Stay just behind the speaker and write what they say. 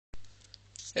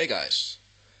Hey guys.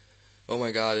 Oh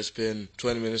my god, it's been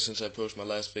 20 minutes since I posted my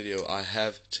last video. I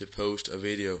have to post a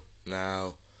video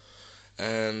now.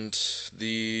 And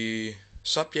the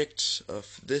subject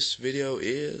of this video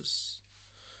is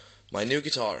my new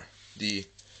guitar, the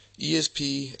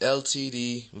ESP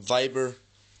LTD Viber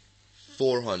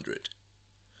 400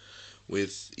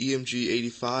 with EMG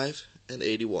 85 and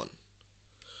 81.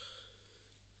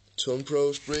 Tone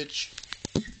Pros bridge,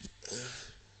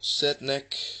 set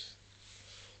neck,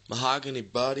 mahogany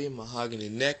body, mahogany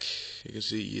neck. You can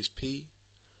see ESP,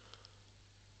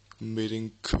 made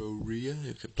in Korea.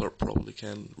 You can probably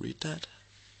can't read that.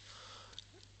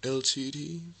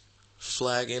 LTD,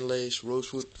 flag inlays,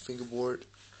 rosewood fingerboard,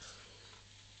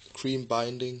 cream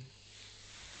binding.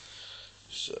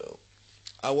 So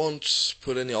I won't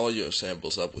put any audio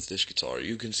samples up with this guitar.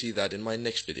 You can see that in my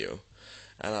next video,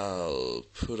 and I'll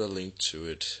put a link to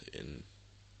it in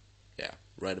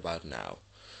right about now,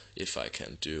 if I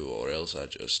can do, or else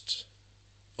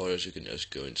you can just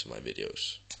go into my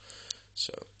videos.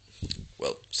 So,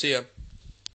 well, see ya.